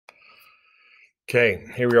Okay,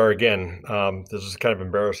 here we are again. This is kind of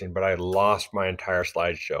embarrassing, but I lost my entire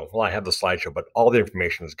slideshow. Well, I have the slideshow, but all the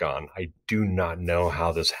information is gone. I do not know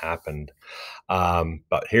how this happened.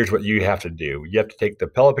 But here's what you have to do. You have to take the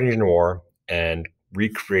Peloponnesian War and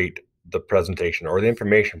recreate the presentation or the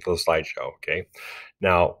information for the slideshow. Okay.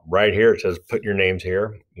 Now, right here, it says put your names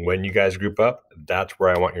here. When you guys group up, that's where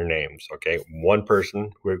I want your names. Okay. One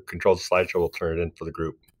person who controls the slideshow will turn it in for the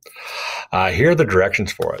group. Here are the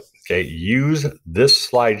directions for it. Okay. Use this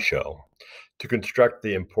slideshow to construct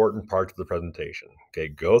the important parts of the presentation. Okay.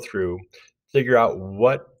 Go through, figure out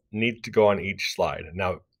what needs to go on each slide.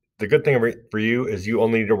 Now, the good thing for you is you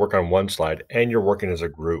only need to work on one slide and you're working as a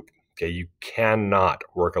group. Okay. You cannot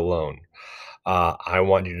work alone. I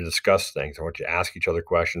want you to discuss things. I want you to ask each other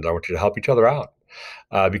questions. I want you to help each other out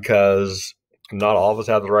because not all of us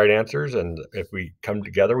have the right answers. And if we come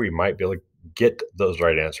together, we might be able to get those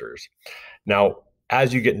right answers. Now,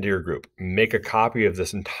 as you get into your group, make a copy of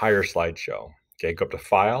this entire slideshow. Okay, go up to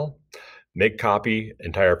File, make copy,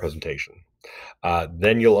 entire presentation.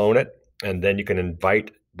 Then you'll own it, and then you can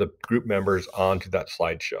invite the group members onto that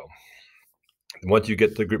slideshow. Once you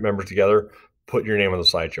get the group members together, put your name on the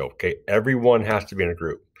slideshow. Okay, everyone has to be in a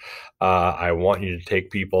group. I want you to take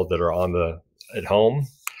people that are at home,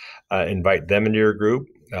 invite them into your group.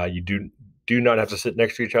 You do not have to sit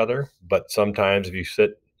next to each other, but sometimes if you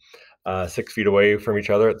sit 6 feet away from each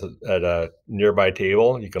other at a nearby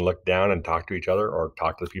table, you can look down and talk to each other or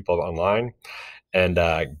talk to the people online and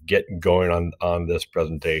get going on this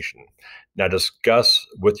presentation. Now discuss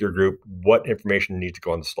with your group what information needs to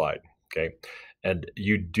go on the slide, okay? And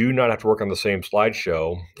you do not have to work on the same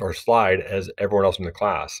slideshow or slide as everyone else in the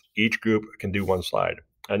class. Each group can do one slide.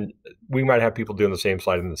 And we might have people doing the same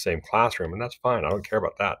slide in the same classroom, and that's fine. I don't care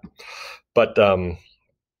about that. But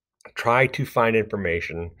try to find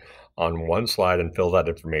information on one slide and fill that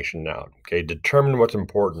information out. Okay, determine what's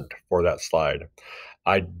important for that slide.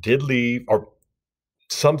 I did leave, or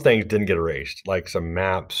some things didn't get erased, like some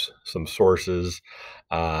maps, some sources,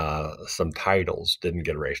 some titles didn't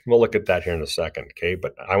get erased. We'll look at that here in a second, okay?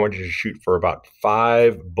 But I want you to shoot for about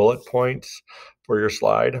 5 bullet points for your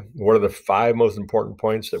slide. What are the 5 most important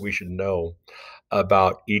points that we should know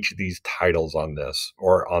about each of these titles on this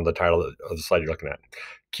or on the title of the slide you're looking at?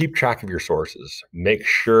 Keep track of your sources. Make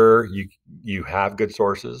sure you have good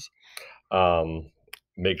sources.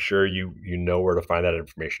 Make sure you know where to find that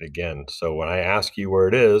information again. So when I ask you where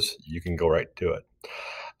it is, you can go right to it.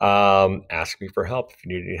 Ask me for help if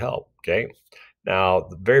you need any help. Okay. Now,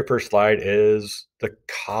 the very first slide is the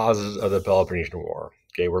causes of the Peloponnesian War.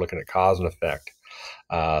 Okay, we're looking at cause and effect.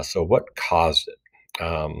 So what caused it?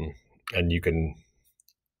 And you can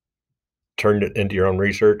turn it into your own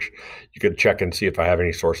research. You could check and see if I have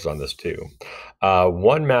any sources on this too.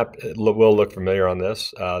 One map will look familiar on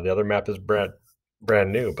this. The other map is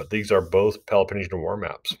brand new, but these are both Peloponnesian War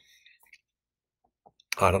maps.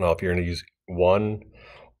 I don't know if you're going to use one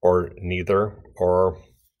or neither or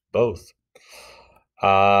both.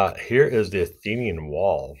 Here is the Athenian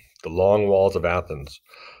Wall, the long walls of Athens.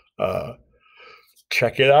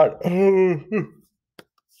 Check it out.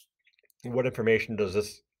 What information does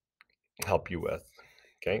this help you with?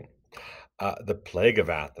 Okay. The Plague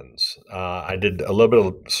of Athens. I did a little bit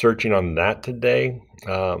of searching on that today.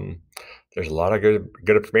 There's a lot of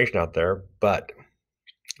good information out there, but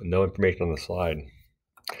no information on the slide.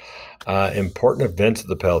 Important events of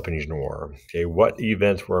the Peloponnesian War. Okay, what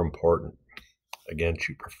events were important? Again,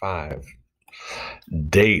 shoot for 5.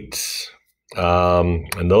 Dates.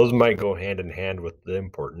 And those might go hand in hand with the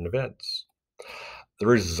important events. The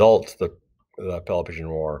results of the Peloponnesian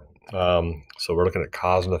War. So we're looking at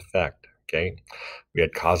cause and effect. Okay, we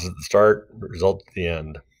had causes at the start, results at the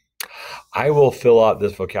end. I will fill out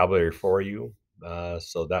this vocabulary for you,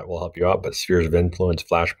 so that will help you out. But spheres of influence,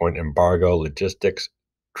 flashpoint, embargo, logistics,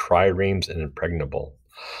 triremes, and impregnable.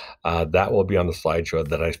 That will be on the slideshow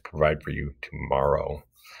that I provide for you tomorrow.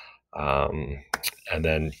 And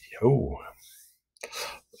then,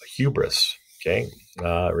 hubris. Okay.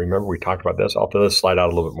 Remember, we talked about this. I'll fill this slide out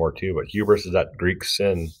a little bit more too. But hubris is that Greek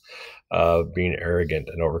sin of being arrogant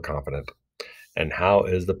and overconfident. And how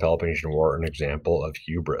is the Peloponnesian War an example of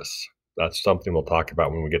hubris? That's something we'll talk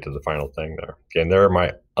about when we get to the final thing there. Okay, and there are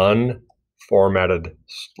my unformatted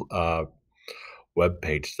web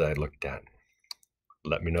pages that I looked at.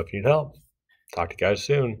 Let me know if you need help. Talk to you guys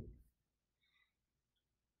soon.